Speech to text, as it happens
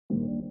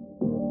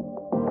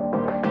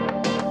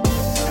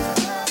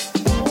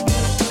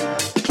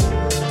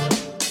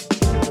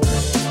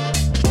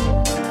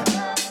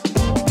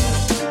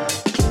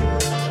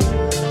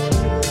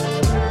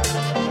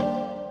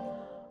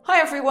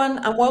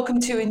everyone, and welcome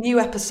to a new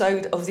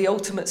episode of the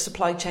Ultimate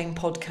Supply Chain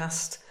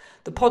Podcast,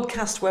 the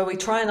podcast where we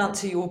try and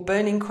answer your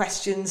burning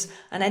questions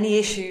and any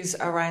issues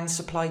around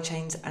supply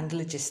chains and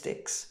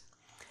logistics.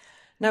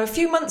 Now, a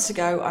few months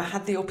ago, I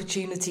had the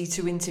opportunity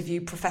to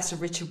interview Professor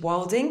Richard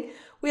Wilding.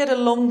 We had a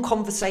long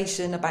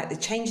conversation about the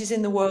changes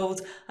in the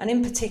world and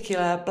in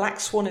particular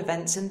black swan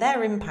events and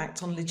their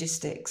impact on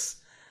logistics.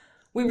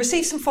 We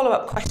received some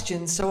follow-up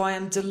questions, so I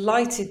am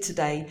delighted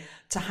today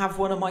to have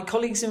one of my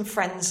colleagues and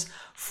friends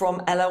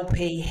from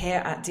LLP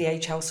here at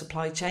DHL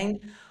Supply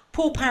Chain.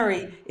 Paul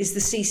Parry is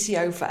the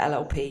CCO for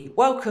LLP.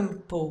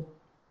 Welcome, Paul.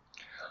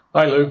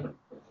 Hi, Lou.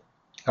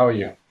 How are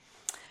you?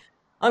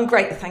 I'm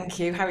great, thank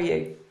you. How are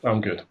you?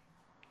 I'm good.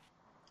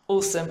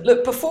 Awesome.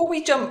 Look, before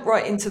we jump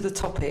right into the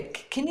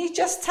topic, can you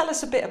just tell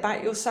us a bit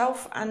about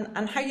yourself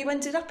and how you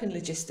ended up in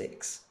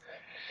logistics?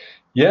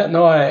 Yeah,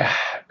 no, I've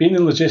been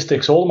in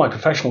logistics all my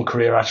professional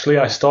career, actually.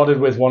 I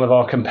started with one of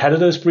our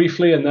competitors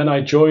briefly, and then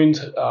I joined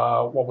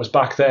what was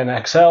back then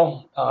XL,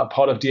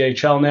 part of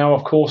DHL now,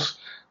 of course,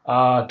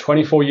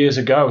 24 years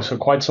ago, so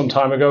quite some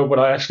time ago. But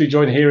I actually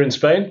joined here in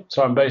Spain,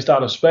 so I'm based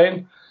out of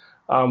Spain.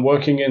 I'm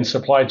working in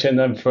supply chain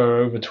then for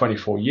over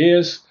 24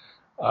 years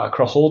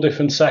across all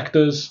different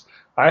sectors.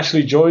 I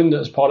actually joined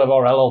as part of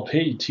our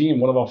LLP team,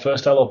 one of our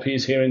first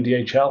LLPs here in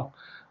DHL.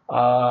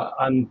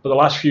 And for the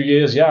last few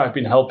years, I've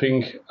been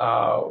helping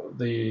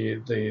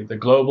the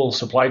global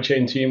supply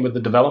chain team with the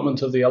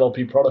development of the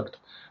LLP product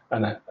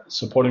and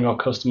supporting our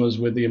customers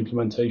with the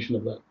implementation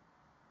of that.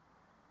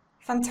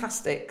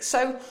 Fantastic.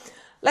 So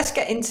let's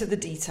get into the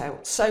detail.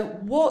 So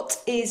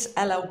what is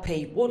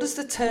LLP? What does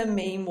the term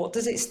mean? What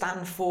does it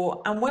stand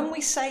for? And when we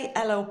say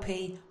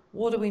LLP,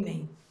 what do we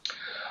mean?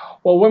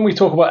 Well, when we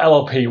talk about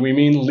LLP, we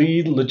mean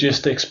Lead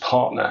Logistics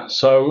Partner.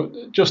 So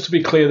just to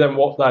be clear then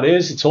what that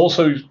is, it's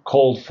also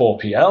called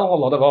 4PL. A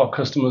lot of our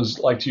customers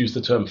like to use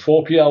the term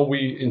 4PL.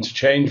 We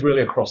interchange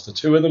really across the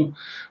two of them.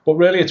 But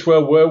really it's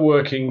where we're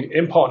working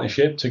in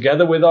partnership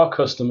together with our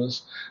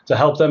customers to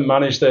help them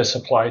manage their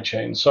supply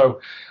chain. So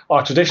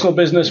our traditional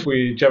business,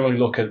 we generally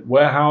look at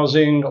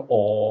warehousing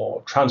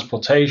or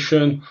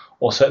transportation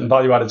or certain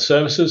value-added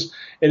services.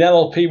 In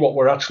LLP, what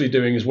we're actually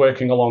doing is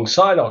working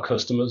alongside our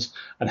customers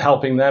and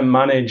helping them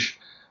manage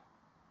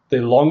the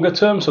longer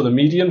term, so the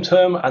medium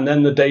term, and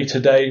then the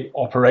day-to-day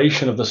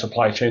operation of the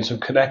supply chain. So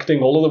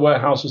connecting all of the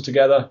warehouses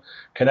together,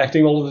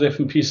 connecting all of the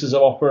different pieces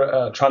of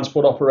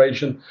transport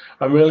operation,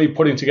 and really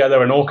putting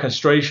together an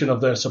orchestration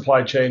of their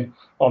supply chain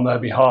on their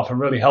behalf and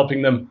really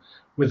helping them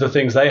with the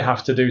things they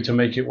have to do to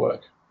make it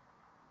work.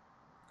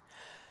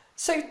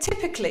 So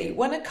typically,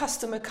 when a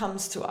customer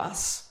comes to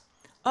us,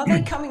 are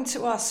they coming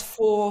to us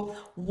for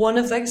one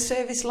of those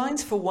service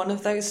lines, for one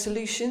of those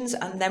solutions,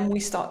 and then we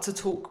start to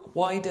talk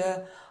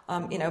wider,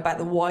 about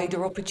the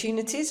wider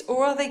opportunities,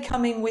 or are they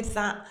coming with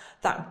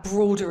that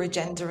broader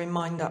agenda in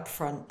mind up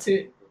front?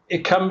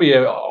 It can be,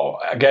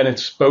 again,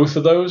 it's both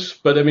of those.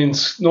 But I mean,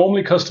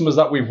 normally customers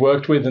that we've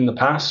worked with in the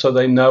past, so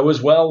they know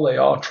as well, they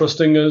are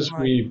trusting us.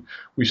 Right.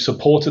 We've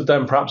supported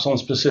them perhaps on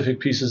specific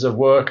pieces of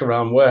work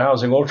around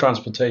warehousing or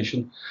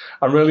transportation.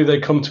 And really they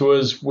come to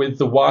us with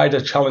the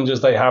wider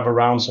challenges they have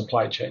around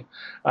supply chain.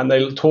 And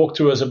they talk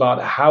to us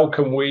about how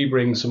can we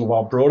bring some of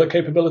our broader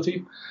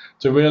capability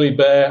to really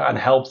bear and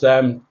help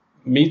them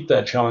meet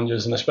their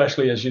challenges. And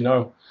especially, as you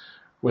know,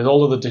 with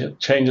all of the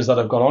changes that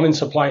have gone on in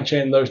supply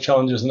chain, those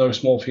challenges are no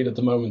small feat at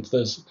the moment.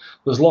 There's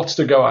lots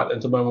to go at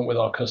the moment with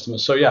our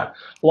customers. So a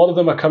lot of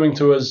them are coming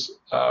to us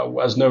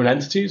as known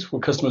entities,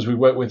 with customers we've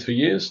worked with for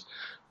years.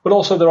 But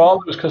also there are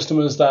those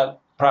customers that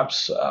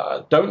perhaps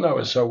don't know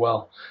us so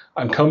well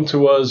and come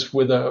to us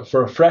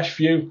for a fresh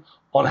view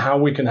on how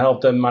we can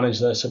help them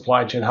manage their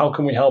supply chain. How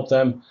can we help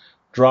them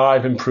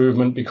drive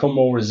improvement, become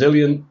more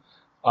resilient,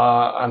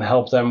 and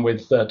help them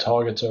with their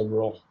targets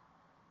overall?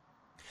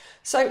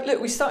 So look,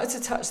 we started to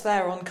touch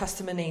there on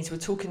customer needs. We're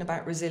talking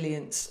about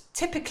resilience.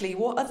 Typically,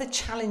 what other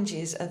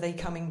challenges are they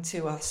coming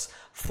to us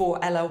for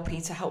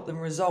LLP to help them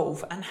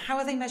resolve, and how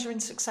are they measuring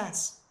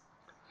success?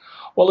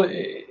 Well,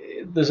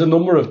 there's a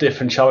number of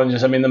different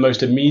challenges. I mean, the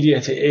most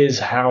immediate is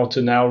how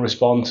to now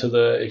respond to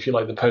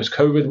the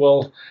post-COVID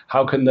world.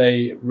 How can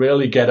they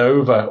really get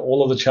over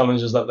all of the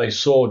challenges that they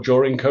saw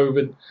during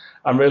COVID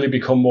and really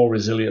become more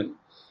resilient?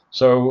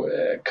 So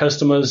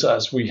customers,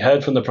 as we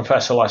heard from the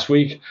professor last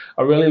week,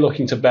 are really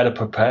looking to better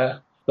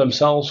prepare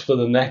themselves for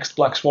the next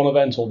black swan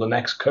event or the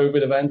next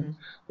COVID event,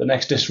 the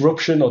next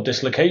disruption or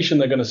dislocation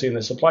they're going to see in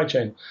the supply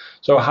chain.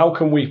 So how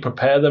can we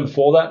prepare them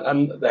for that?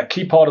 And a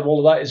key part of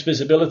all of that is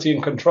visibility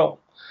and control.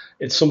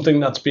 It's something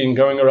that's been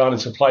going around in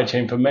supply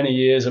chain for many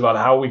years about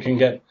how we can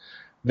get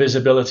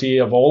visibility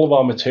of all of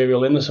our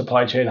material in the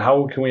supply chain.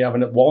 How can we have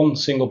one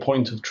single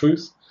point of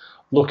truth?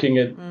 Looking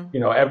at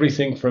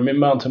everything from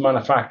inbound to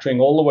manufacturing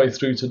all the way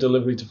through to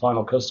delivery to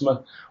final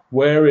customer.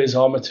 Where is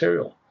our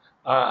material?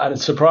 And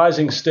it's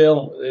surprising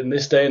still in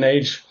this day and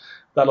age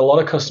that a lot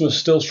of customers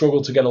still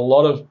struggle to get a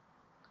lot of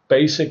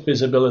basic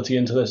visibility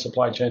into their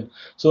supply chain.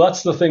 So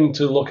that's the thing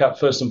to look at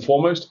first and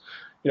foremost.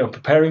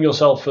 Preparing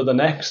yourself for the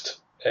next,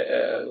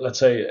 let's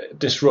say,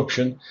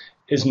 disruption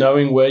is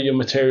knowing where your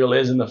material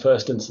is in the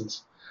first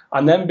instance.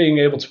 and then being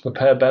able to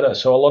prepare better.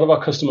 So a lot of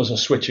our customers are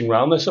switching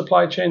around their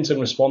supply chains in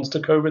response to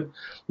COVID,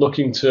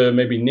 looking to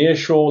maybe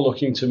nearshore,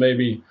 looking to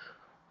maybe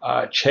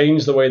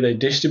change the way they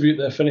distribute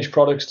their finished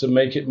products to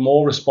make it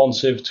more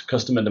responsive to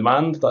customer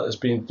demand that has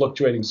been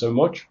fluctuating so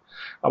much.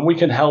 And we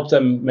can help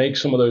them make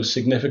some of those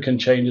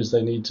significant changes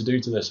they need to do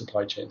to their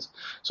supply chains.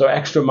 So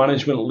extra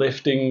management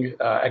lifting,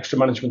 extra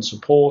management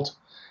support,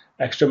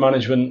 extra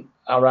management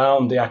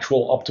around the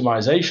actual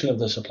optimization of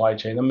the supply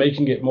chain and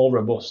making it more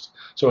robust.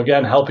 So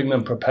again, helping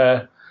them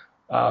prepare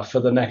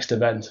for the next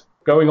event.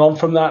 Going on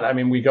from that, I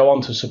mean, we go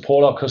on to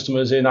support our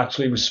customers in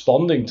actually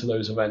responding to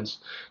those events.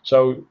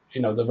 So,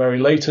 the very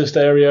latest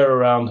area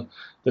around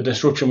the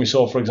disruption we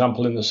saw, for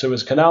example, in the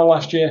Suez Canal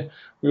last year,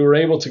 we were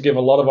able to give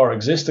a lot of our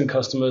existing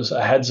customers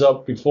a heads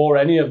up before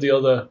any of the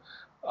other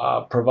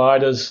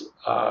providers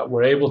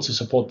were able to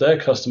support their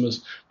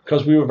customers,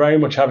 because we were very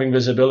much having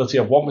visibility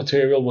of what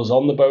material was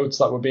on the boats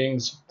that were being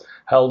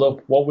held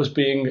up, what was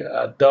being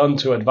done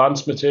to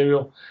advance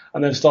material,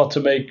 and then start to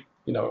make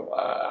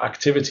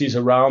activities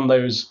around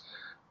those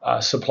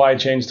supply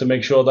chains to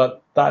make sure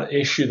that that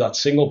issue, that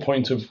single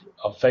point of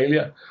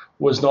failure,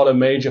 was not a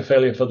major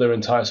failure for their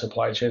entire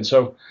supply chain.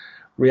 So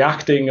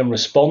reacting and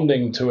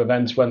responding to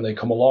events when they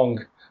come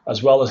along,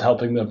 as well as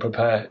helping them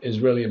prepare, is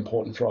really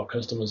important for our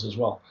customers as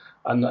well.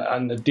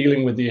 And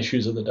dealing with the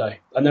issues of the day.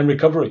 And then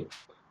recovery,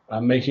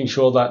 making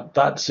sure that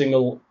that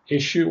single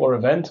issue or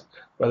event,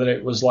 whether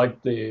it was like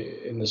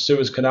in the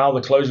Suez Canal,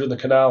 the closure of the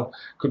canal,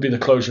 could be the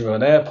closure of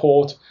an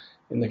airport.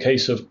 In the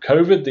case of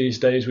COVID these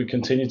days, we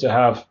continue to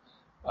have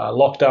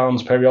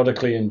lockdowns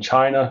periodically in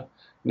China.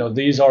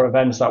 These are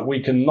events that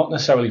we can not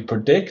necessarily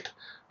predict,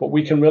 but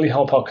we can really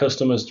help our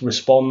customers to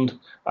respond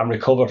and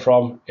recover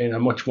from in a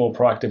much more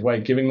proactive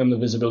way, giving them the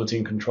visibility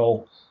and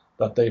control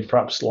that they've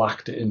perhaps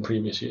lacked in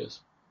previous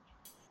years.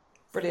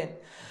 Brilliant.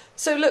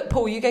 So look,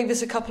 Paul, you gave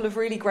us a couple of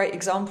really great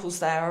examples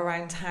there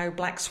around how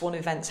Black Swan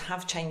events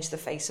have changed the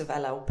face of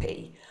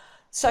LLP.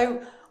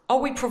 So are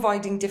we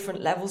providing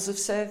different levels of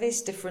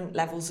service, different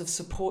levels of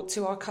support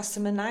to our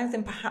customer now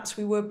than perhaps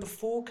we were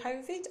before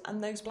COVID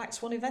and those Black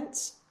Swan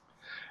events?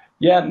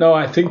 Yeah, no,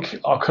 I think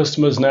our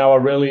customers now are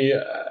really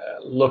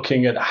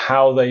looking at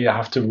how they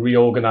have to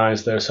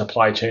reorganize their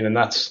supply chain. And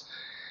that's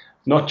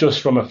not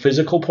just from a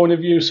physical point of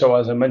view. So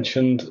as I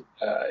mentioned,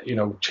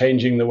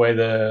 changing the way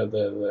they're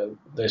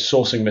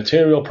sourcing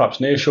material, perhaps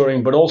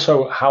nearshoring, but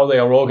also how they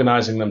are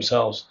organizing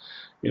themselves.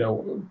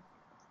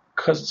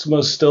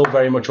 Customers still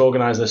very much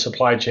organize their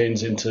supply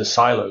chains into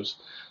silos.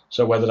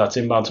 So whether that's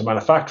inbound to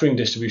manufacturing,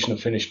 distribution of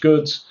finished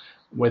goods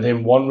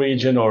within one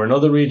region or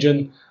another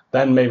region,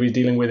 then maybe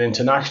dealing with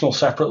international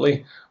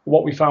separately.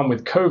 What we found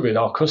with COVID,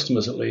 our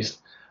customers at least,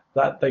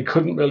 that they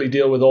couldn't really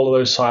deal with all of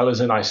those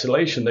silos in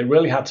isolation. They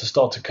really had to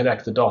start to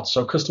connect the dots.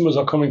 So customers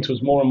are coming to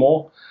us more and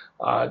more.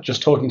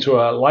 Just talking to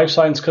a life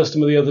science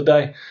customer the other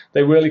day,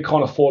 they really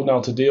can't afford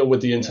now to deal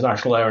with the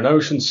international air and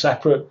ocean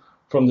separate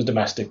from the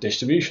domestic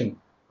distribution.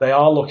 They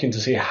are looking to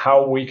see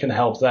how we can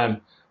help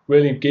them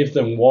really give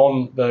them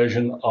one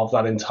version of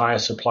that entire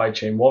supply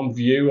chain, one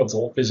view of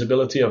the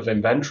visibility of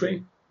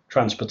inventory,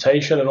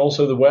 transportation, and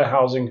also the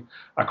warehousing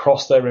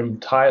across their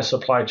entire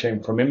supply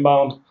chain from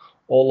inbound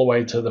all the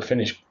way to the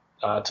finished,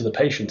 to the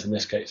patient in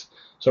this case.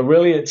 So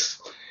really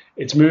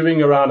it's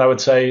moving around. I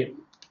would say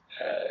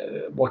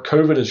what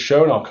COVID has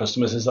shown our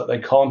customers is that they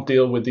can't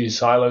deal with these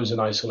silos in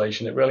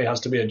isolation. It really has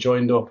to be a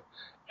joined up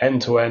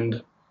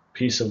end-to-end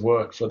piece of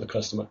work for the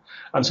customer.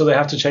 And so they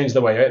have to change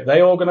the way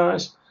they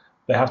organize.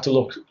 They have to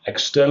look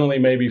externally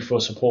maybe for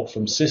support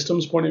from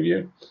systems point of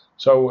view.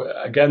 So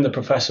again, the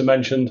professor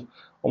mentioned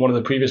on one of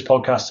the previous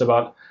podcasts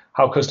about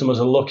how customers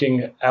are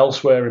looking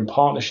elsewhere in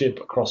partnership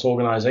across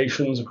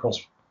organizations, across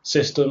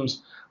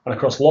systems, and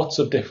across lots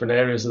of different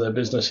areas of their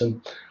business.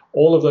 And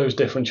all of those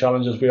different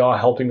challenges we are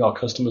helping our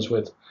customers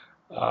with,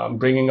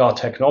 bringing our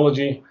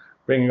technology,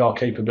 bringing our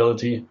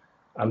capability,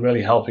 and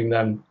really helping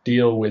them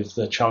deal with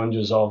the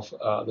challenges of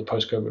the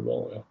post-COVID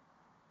world.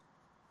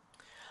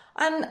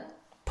 And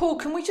Paul,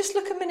 can we just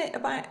look a minute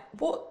about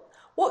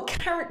what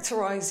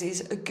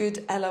characterises a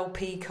good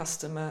LLP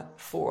customer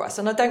for us?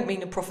 And I don't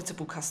mean a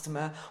profitable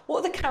customer. What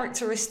are the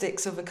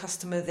characteristics of a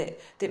customer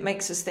that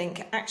makes us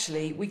think,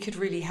 actually, we could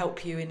really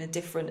help you in a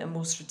different and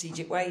more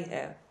strategic way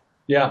here?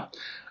 Yeah,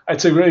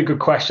 it's a really good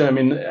question. I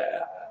mean,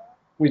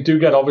 we do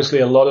get obviously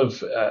a lot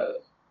of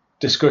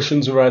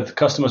discussions around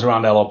customers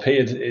around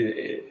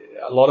LLP.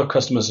 A lot of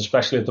customers,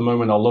 especially at the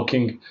moment, are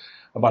looking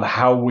about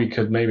how we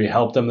could maybe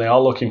help them. They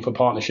are looking for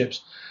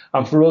partnerships.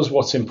 And for us,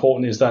 what's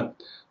important is that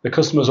the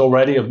customers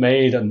already have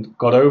made and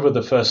got over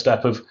the first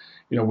step of,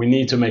 we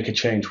need to make a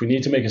change. We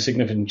need to make a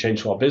significant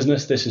change to our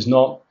business. This is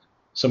not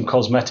some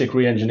cosmetic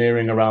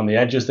re-engineering around the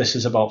edges. This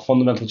is about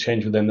fundamental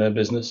change within their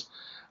business,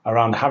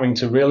 around having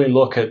to really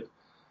look at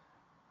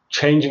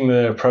changing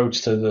their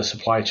approach to the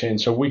supply chain.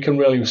 So we can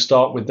really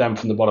start with them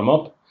from the bottom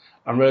up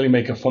and really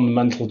make a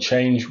fundamental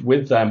change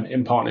with them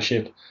in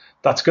partnership.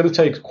 That's going to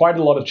take quite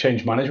a lot of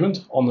change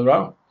management on their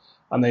own.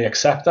 And they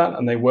accept that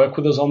and they work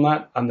with us on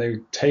that, and they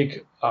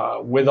take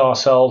with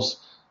ourselves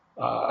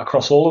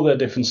across all of their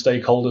different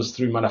stakeholders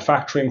through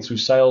manufacturing, through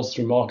sales,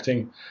 through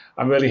marketing,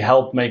 and really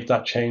help make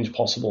that change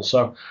possible.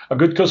 So a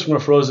good customer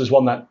for us is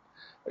one that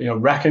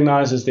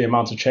recognizes the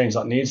amount of change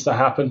that needs to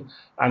happen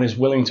and is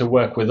willing to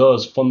work with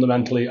us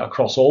fundamentally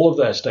across all of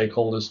their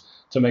stakeholders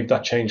to make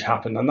that change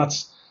happen. And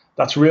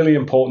that's really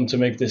important to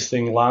make this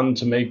thing land,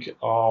 to make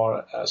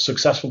our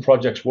successful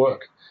projects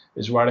work,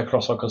 is right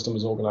across our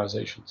customers'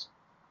 organizations.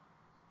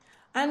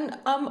 And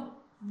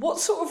what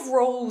sort of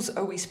roles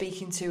are we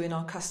speaking to in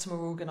our customer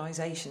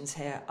organisations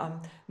here? I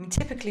mean,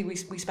 typically we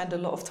spend a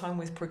lot of time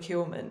with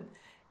procurement.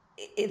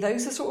 Are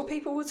those the sort of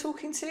people we're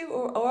talking to,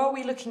 or are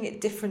we looking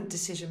at different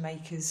decision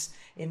makers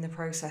in the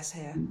process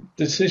here?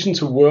 The decision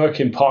to work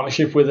in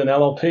partnership with an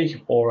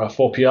LLP or a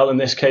 4PL in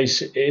this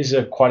case is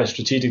quite a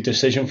strategic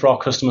decision for our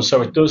customers.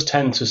 So it does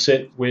tend to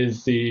sit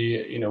with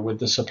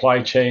the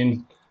supply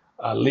chain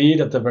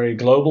lead at the very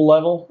global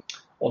level,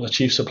 or the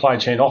chief supply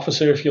chain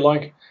officer, if you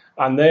like.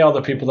 And they are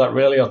the people that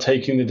really are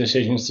taking the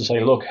decisions to say,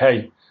 look,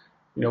 hey,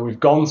 we've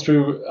gone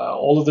through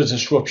all of the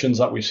disruptions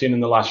that we've seen in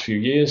the last few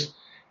years.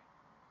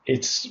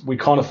 We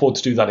can't afford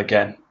to do that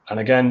again. And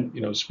again,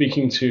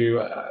 speaking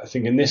to, I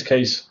think in this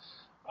case,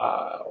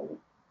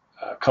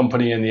 a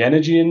company in the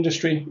energy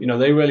industry,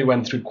 they really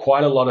went through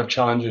quite a lot of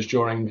challenges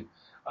during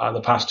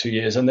the past 2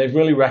 years. And they've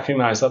really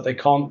recognized that they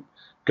can't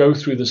go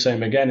through the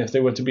same again. If they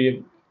were to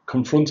be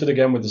confronted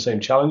again with the same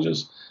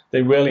challenges,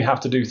 they really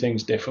have to do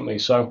things differently.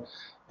 So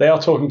they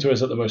are talking to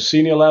us at the most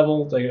senior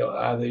level. They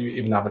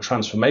even have a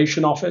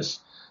transformation office.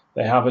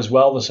 They have as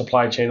well the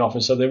supply chain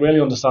office. So they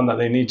really understand that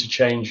they need to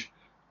change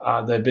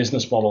their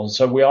business model.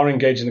 So we are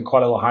engaging at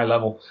quite a high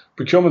level.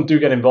 Procurement do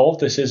get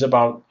involved. This is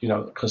about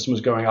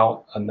customers going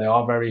out, and they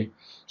are very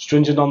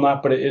stringent on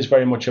that. But it is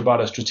very much about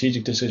a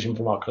strategic decision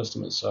from our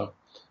customers. So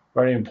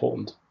very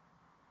important.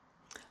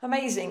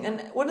 Amazing.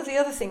 And one of the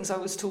other things I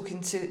was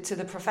talking to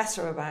the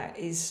professor about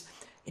is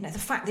the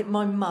fact that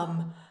my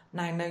mum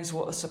now knows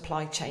what a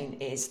supply chain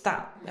is.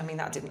 That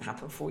didn't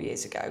happen 4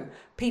 years ago.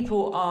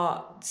 People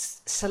are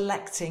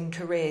selecting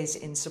careers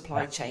in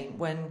supply chain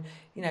when,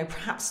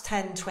 perhaps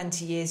 10,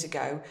 20 years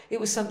ago, it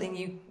was something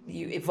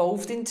you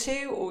evolved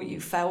into or you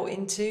fell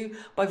into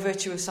by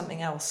virtue of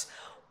something else.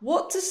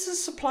 What does the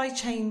supply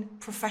chain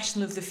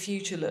professional of the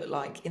future look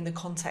like in the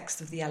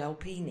context of the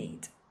LLP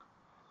need?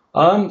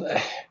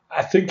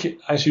 I think,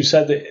 as you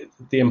said,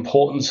 the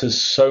importance has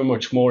so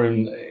much more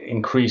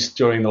increased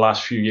during the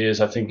last few years.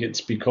 I think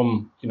it's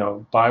become,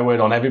 byword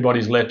on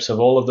everybody's lips of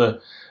all of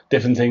the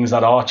different things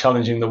that are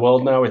challenging the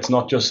world now. It's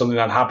not just something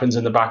that happens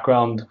in the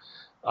background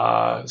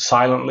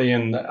silently,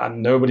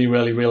 and nobody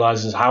really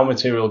realizes how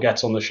material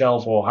gets on the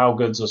shelf or how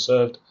goods are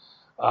served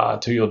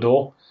to your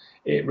door.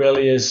 It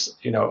really is,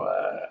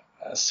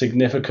 a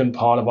significant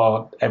part of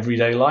our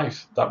everyday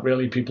life that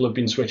really people have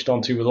been switched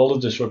onto with all the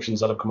disruptions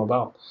that have come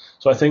about.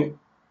 So I think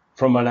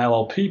from an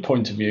LLP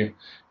point of view,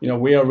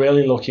 we are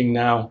really looking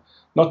now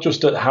not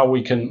just at how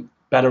we can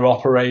better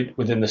operate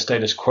within the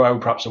status quo,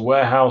 perhaps a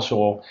warehouse,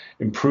 or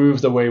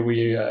improve the way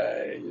we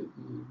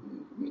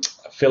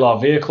fill our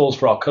vehicles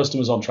for our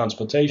customers on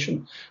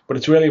transportation, but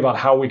it's really about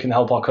how we can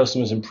help our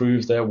customers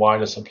improve their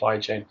wider supply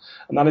chain.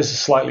 And that is a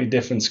slightly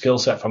different skill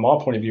set from our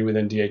point of view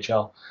within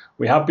DHL.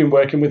 We have been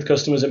working with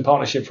customers in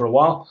partnership for a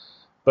while,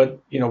 but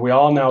we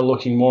are now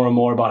looking more and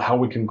more about how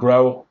we can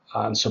grow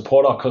and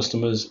support our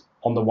customers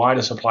on the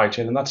wider supply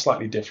chain, and that's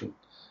slightly different.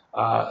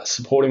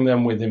 Supporting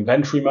them with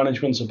inventory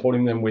management,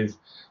 supporting them with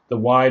the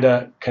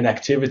wider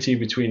connectivity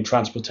between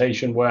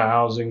transportation,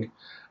 warehousing,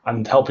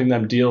 and helping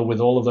them deal with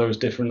all of those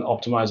different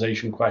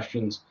optimization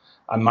questions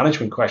and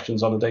management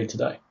questions on a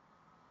day-to-day.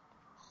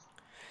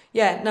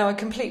 Yeah, no, I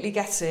completely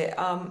get it.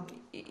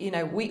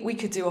 We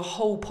could do a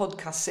whole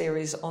podcast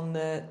series on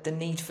the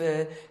need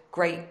for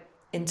great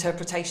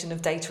interpretation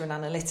of data and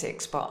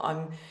analytics, but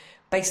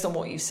based on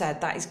what you said,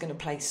 that is going to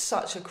play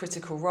such a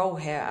critical role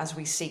here as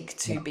we seek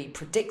to be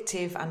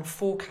predictive and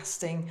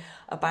forecasting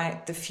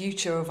about the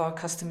future of our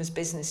customers'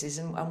 businesses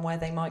and where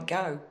they might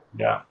go.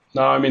 Yeah.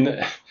 No,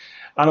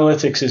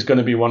 analytics is going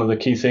to be one of the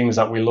key things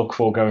that we look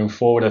for going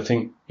forward. I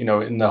think,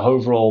 in the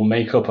overall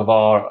makeup of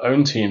our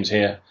own teams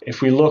here,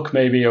 if we look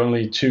maybe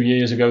only 2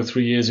 years ago,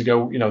 3 years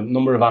ago, the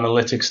number of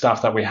analytics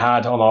staff that we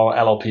had on our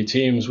LLP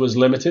teams was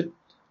limited.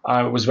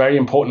 It was a very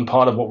important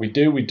part of what we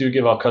do. We do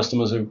give our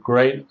customers a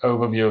great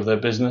overview of their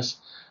business,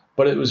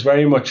 but it was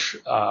very much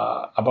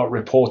about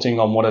reporting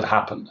on what had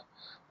happened.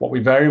 What we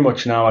very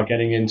much now are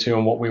getting into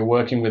and what we're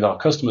working with our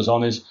customers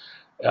on is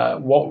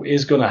what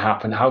is going to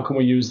happen. How can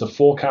we use the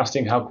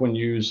forecasting? How can we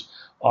use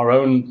our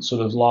own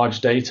sort of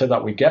large data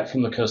that we get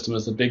from the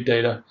customers, the big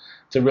data,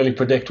 to really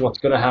predict what's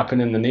going to happen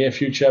in the near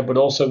future, but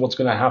also what's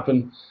going to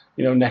happen,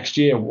 next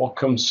year? What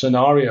comes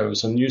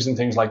scenarios, and using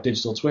things like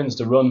digital twins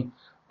to run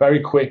very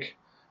quick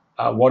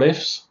what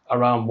ifs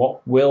around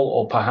what will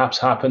or perhaps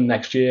happen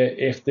next year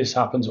if this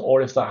happens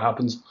or if that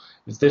happens.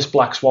 If this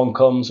black swan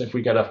comes, if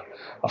we get a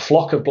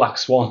flock of black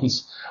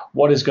swans,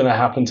 what is going to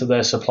happen to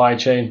their supply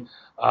chain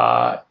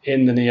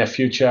in the near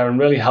future, and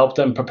really help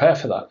them prepare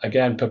for that.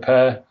 Again,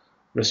 prepare,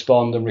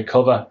 respond, and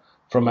recover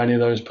from any of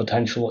those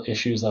potential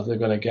issues that they're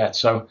going to get.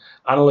 So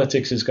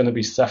analytics is going to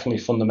be definitely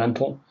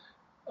fundamental.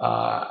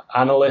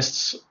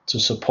 Analysts to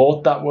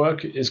support that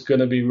work is going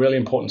to be really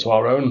important to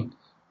our own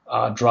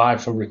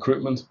drive for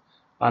recruitment,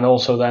 and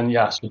also then,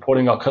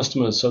 supporting our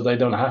customers so they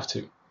don't have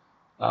to,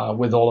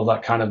 with all of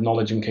that kind of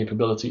knowledge and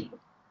capability.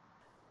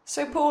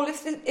 So Paul,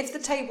 if the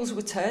tables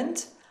were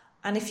turned,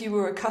 and if you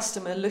were a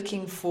customer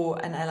looking for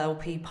an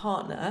LLP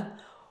partner,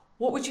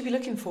 what would you be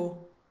looking for?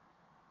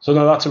 So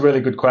no, that's a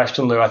really good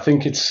question, Lou. I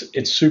think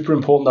it's super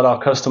important that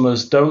our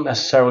customers don't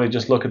necessarily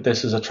just look at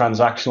this as a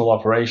transactional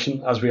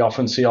operation, as we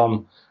often see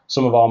on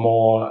some of our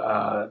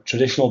more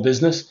traditional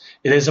business.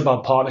 It is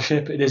about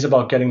partnership. It is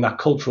about getting that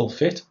cultural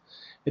fit.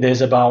 It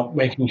is about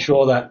making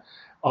sure that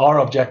our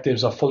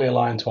objectives are fully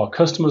aligned to our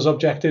customers'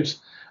 objectives.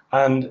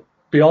 And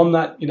beyond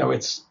that,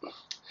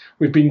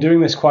 we've been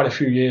doing this quite a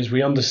few years.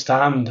 We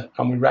understand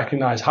and we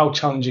recognize how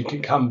challenging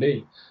it can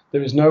be.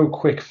 There is no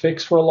quick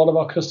fix for a lot of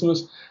our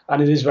customers, and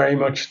it is very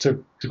much,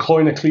 to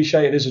coin a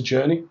cliche, it is a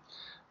journey.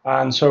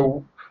 And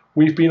so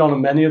we've been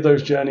on many of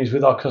those journeys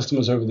with our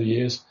customers over the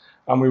years,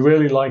 and we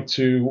really like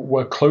to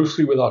work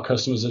closely with our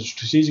customers at a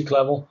strategic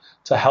level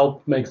to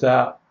help make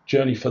that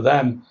journey for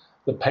them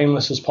the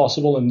painless as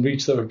possible and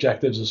reach their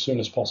objectives as soon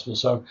as possible.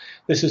 So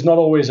this is not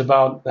always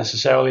about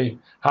necessarily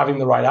having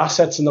the right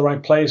assets in the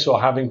right place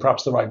or having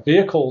perhaps the right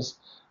vehicles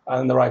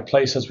in the right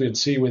place, as we would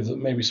see with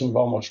maybe some of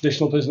our more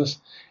traditional business.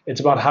 It's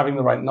about having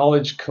the right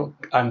knowledge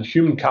and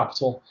human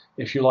capital,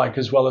 if you like,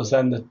 as well as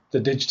then the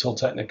digital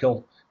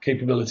technical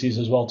capabilities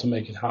as well to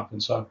make it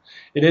happen. So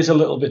it is a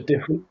little bit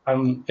different.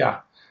 And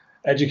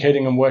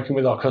educating and working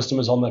with our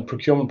customers on the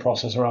procurement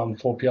process around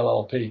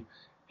 4PL LLP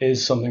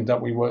is something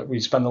that we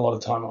spend a lot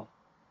of time on.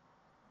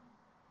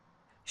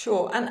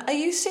 Sure. And are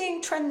you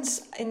seeing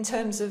trends in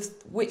terms of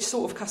which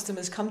sort of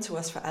customers come to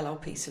us for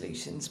LLP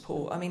solutions,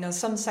 Paul? I mean, are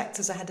some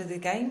sectors ahead of the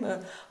game?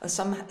 Are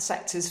some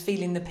sectors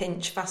feeling the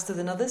pinch faster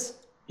than others?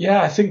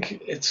 Yeah, I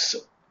think it's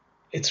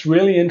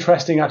really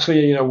interesting.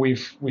 Actually,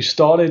 we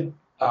started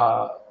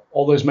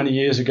all those many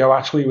years ago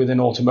actually within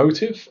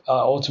automotive.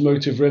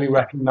 Automotive really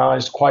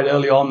recognized quite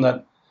early on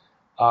that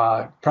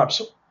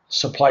perhaps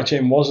supply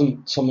chain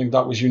wasn't something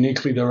that was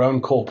uniquely their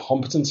own core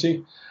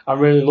competency, and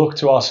really looked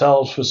to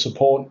ourselves for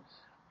support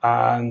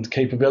and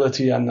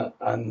capability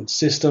and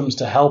systems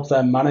to help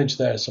them manage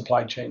their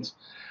supply chains.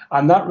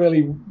 And that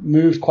really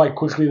moved quite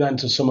quickly then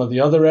to some of the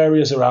other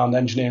areas around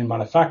engineering,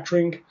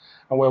 manufacturing,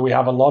 and where we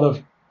have a lot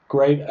of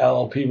great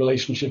LLP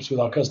relationships with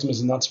our customers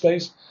in that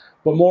space.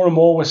 But more and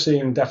more we're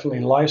seeing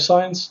definitely life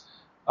science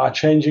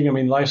changing. I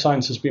mean, life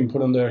science has been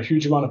put under a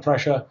huge amount of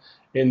pressure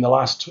in the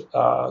last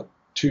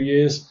 2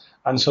 years.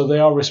 And so they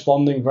are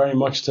responding very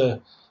much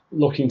to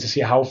looking to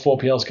see how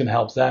 4PLs can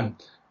help them.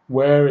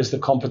 Where is the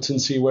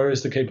competency? Where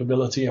is the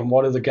capability? And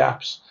what are the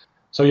gaps?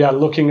 So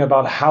looking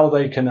about how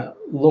they can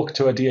look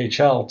to a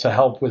DHL to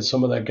help with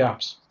some of their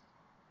gaps.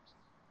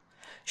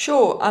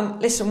 Sure.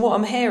 Listen, what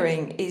I'm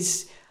hearing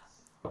is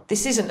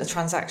this isn't a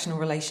transactional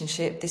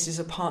relationship. This is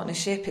a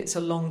partnership. It's a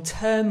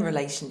long-term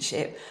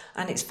relationship,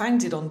 and it's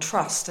founded on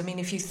trust. I mean,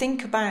 if you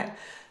think about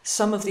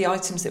some of the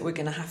items that we're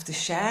going to have to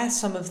share,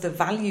 some of the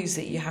values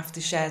that you have to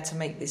share to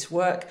make this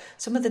work,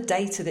 some of the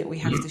data that we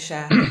have to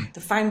share,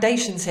 the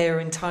foundations here are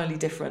entirely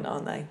different,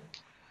 aren't they?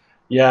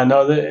 Yeah,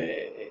 no,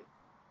 it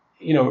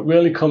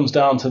really comes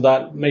down to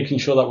that, making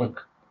sure that we've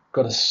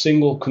got a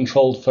single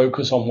controlled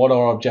focus on what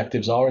our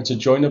objectives are. It's a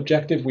joint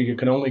objective. We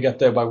can only get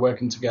there by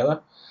working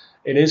together.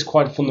 It is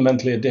quite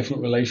fundamentally a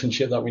different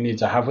relationship that we need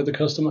to have with the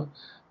customer.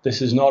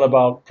 This is not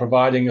about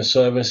providing a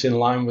service in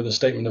line with a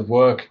statement of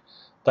work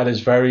that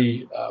is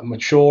very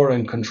mature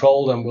and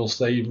controlled and will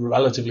stay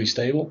relatively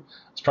stable,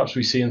 as perhaps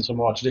we see in some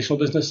of our traditional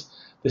business.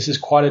 This is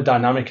quite a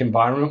dynamic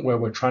environment where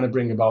we're trying to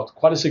bring about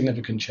quite a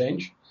significant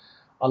change.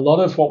 A lot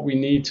of what we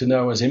need to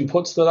know as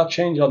inputs to that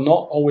change are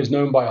not always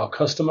known by our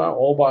customer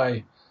or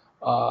by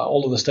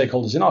all of the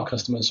stakeholders in our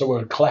customers. So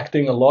we're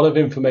collecting a lot of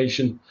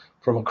information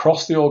from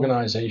across the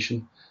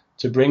organization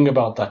to bring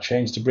about that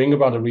change, to bring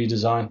about a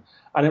redesign,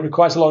 and it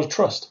requires a lot of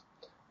trust.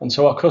 And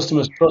so our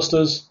customers trust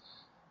us.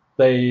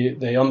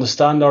 They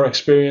understand our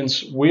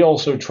experience. We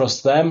also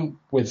trust them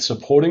with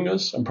supporting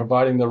us and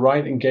providing the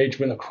right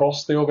engagement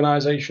across the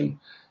organization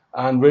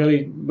and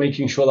really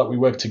making sure that we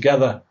work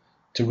together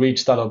to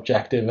reach that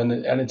objective. And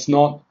it's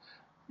not,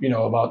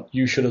 about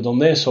you should have done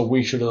this or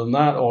we should have done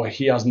that or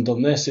he hasn't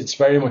done this. It's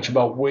very much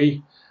about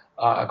we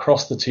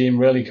across the team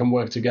really can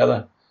work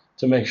together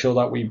to make sure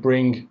that we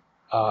bring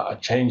a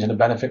change and a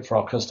benefit for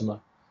our customer.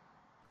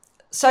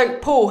 So,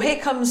 Paul, here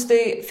comes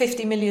the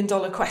 $50 million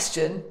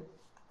question.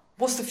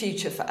 What's the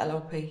future for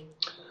LLP?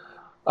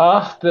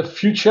 The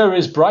future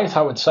is bright,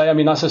 I would say. I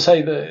mean, as I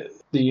say,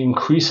 the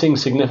increasing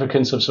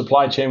significance of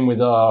supply chain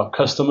with our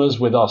customers,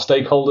 with our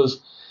stakeholders,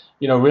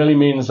 really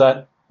means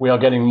that we are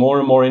getting more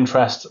and more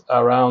interest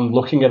around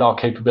looking at our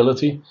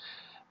capability.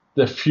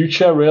 The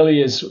future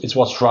really is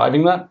what's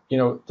driving that.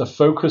 The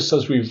focus,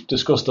 as we've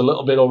discussed a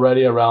little bit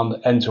already,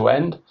 around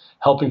end-to-end,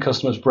 helping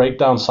customers break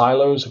down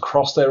silos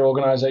across their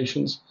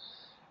organizations.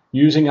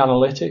 using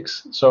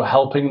analytics, so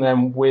helping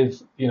them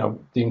with, the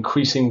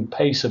increasing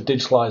pace of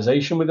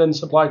digitalization within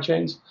supply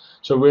chains.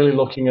 So really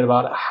looking at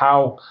about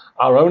how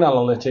our own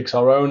analytics,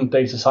 our own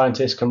data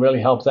scientists can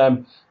really help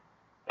them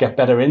get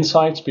better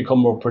insights, become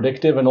more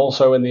predictive, and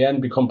also in the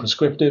end become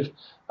prescriptive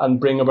and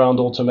bring around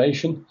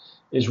automation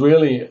is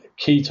really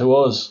key to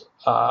us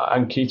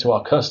and key to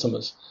our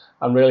customers,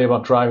 and really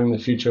about driving the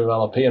future of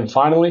LLP. And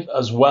finally,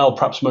 as well,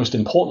 perhaps most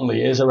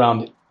importantly, is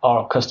around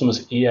our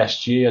customers'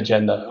 ESG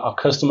agenda. Our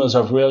customers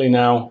have really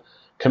now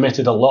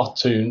committed a lot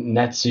to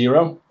net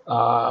zero.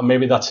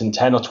 Maybe that's in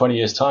 10 or 20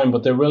 years' time,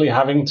 but they're really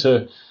having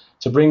to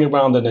bring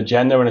around an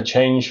agenda and a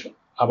change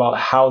about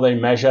how they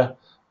measure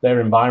their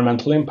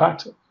environmental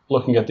impact,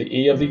 looking at the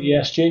E of the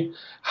ESG.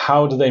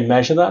 How do they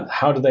measure that?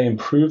 How do they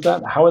improve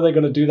that? How are they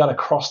going to do that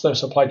across their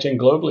supply chain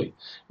globally?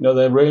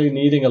 They're really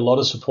needing a lot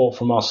of support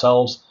from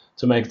ourselves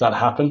to make that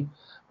happen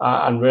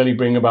and really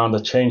bring about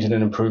a change and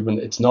an improvement.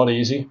 It's not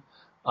easy.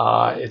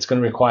 It's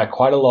going to require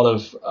quite a lot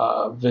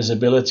of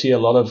visibility, a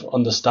lot of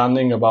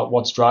understanding about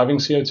what's driving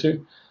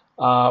CO2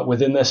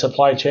 within their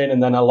supply chain,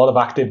 and then a lot of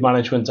active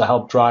management to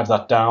help drive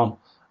that down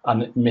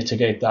and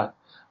mitigate that.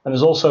 And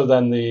there's also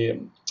then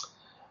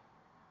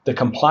the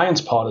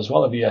compliance part as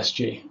well of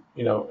ESG.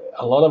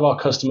 A lot of our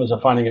customers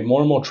are finding it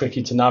more and more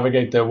tricky to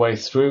navigate their way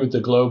through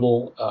the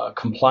global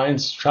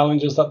compliance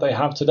challenges that they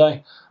have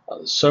today.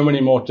 So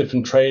many more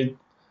different trade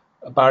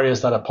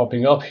barriers that are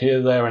popping up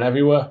here, there, and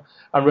everywhere.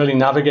 And really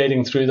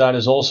navigating through that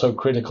is also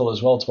critical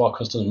as well to our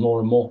customers more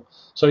and more.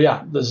 So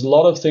yeah, there's a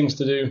lot of things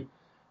to do,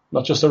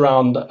 not just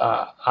around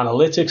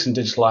analytics and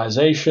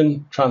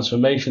digitalization,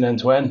 transformation end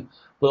to end,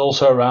 but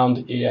also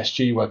around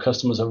ESG, where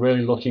customers are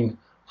really looking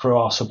for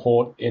our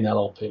support in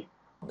LLP.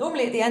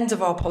 Normally at the end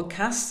of our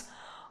podcast,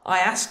 I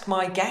ask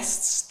my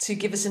guests to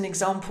give us an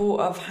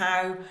example of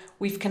how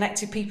we've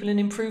connected people and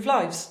improved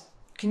lives.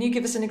 Can you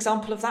give us an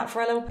example of that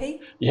for LLP?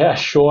 Yeah,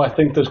 sure. I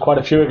think there's quite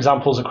a few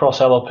examples across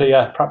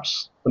LLP.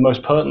 Perhaps the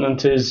most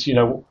pertinent is,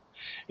 in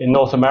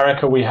North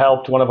America, we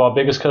helped one of our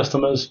biggest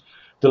customers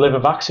deliver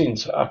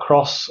vaccines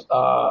across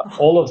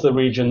all of the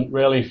region,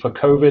 really, for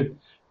COVID.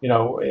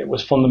 It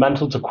was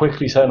fundamental to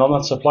quickly turn on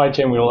that supply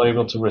chain. We were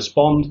able to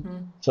respond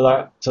to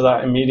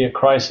that immediate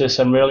crisis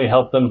and really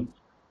help them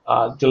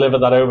deliver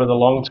that over the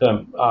long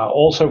term.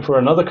 Also for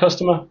another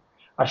customer,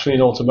 actually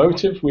in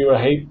automotive, we were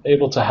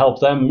able to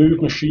help them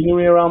move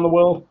machinery around the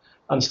world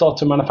and start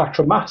to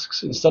manufacture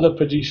masks instead of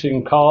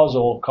producing cars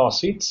or car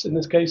seats. In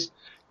this case,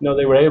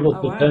 they were able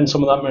to turn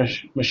some of that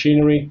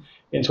machinery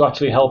into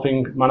actually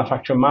helping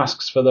manufacture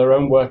masks for their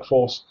own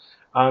workforce,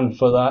 and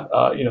for that,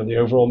 the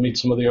overall meet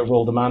some of the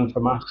overall demand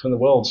for masks in the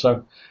world.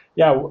 So,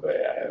 yeah,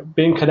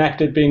 being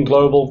connected, being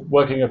global,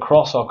 working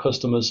across our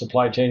customers'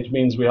 supply chains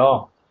means we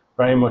are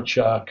very much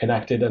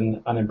connected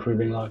and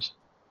improving lives.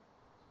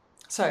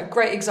 So a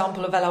great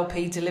example of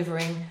LLP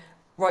delivering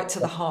right to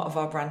the heart of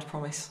our brand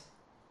promise.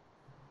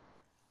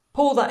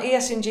 Paul, that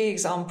ESG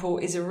example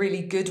is a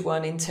really good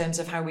one in terms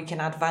of how we can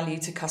add value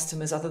to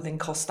customers other than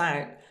cost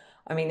out.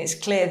 I mean, it's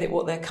clear that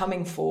what they're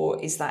coming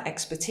for is that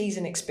expertise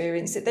and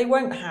experience that they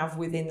won't have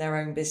within their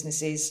own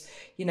businesses.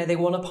 They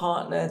want a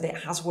partner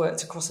that has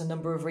worked across a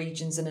number of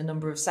regions and a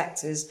number of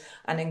sectors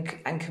and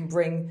can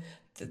bring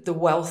the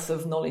wealth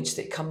of knowledge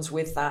that comes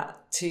with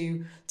that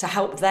to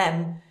help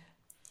them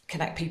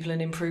connect people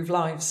and improve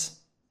lives.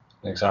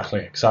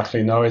 Exactly.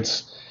 No,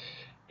 it's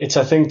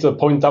I think the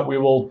point that we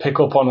will pick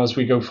up on as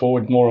we go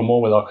forward more and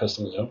more with our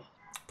customers. Yeah?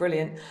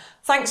 Brilliant.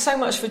 Thanks so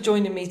much for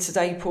joining me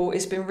today, Paul.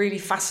 It's been really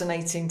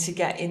fascinating to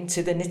get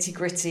into the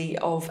nitty-gritty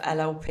of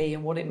LLP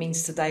and what it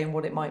means today and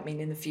what it might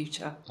mean in the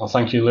future. Well,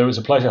 thank you, Lou. It was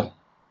a pleasure.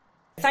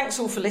 Thanks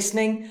all for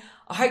listening.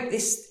 I hope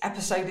this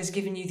episode has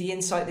given you the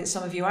insight that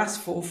some of you asked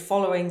for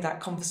following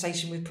that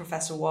conversation with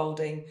Professor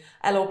Wilding.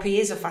 LLP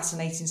is a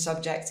fascinating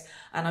subject,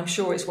 and I'm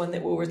sure it's one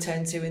that we'll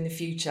return to in the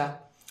future.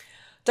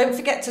 Don't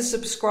forget to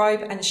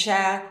subscribe and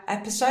share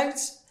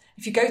episodes.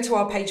 If you go to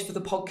our page for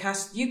the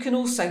podcast, you can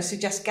also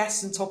suggest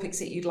guests and topics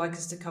that you'd like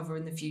us to cover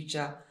in the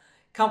future.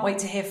 Can't wait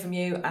to hear from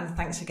you, and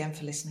thanks again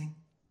for listening.